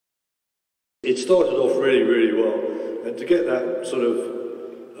it started off really, really well. And to get that sort of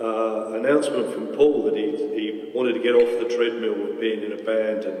announcement from Paul that he wanted to get off the treadmill of being in a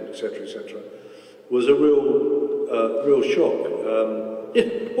band and etc., was a real shock. Yeah,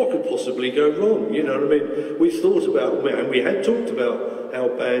 what could possibly go wrong? You know what I mean? We thought about, and we had talked about how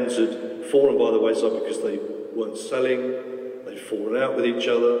bands had fallen by the wayside because they weren't selling, they'd fallen out with each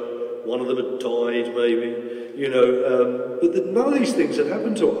other, one of them had died maybe, you know, but none of these things had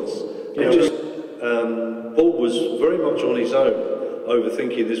happened to us. You know, Paul was very much on his own,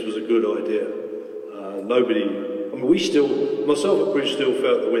 overthinking this was a good idea. Nobody, I mean, we still, myself and Bruce still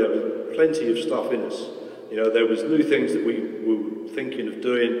felt that we had plenty of stuff in us. You know, there was new things that we were thinking of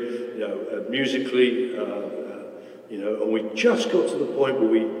doing, you know, musically, you know, and we just got to the point where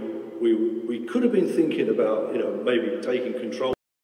we could have been thinking about, you know, maybe taking control.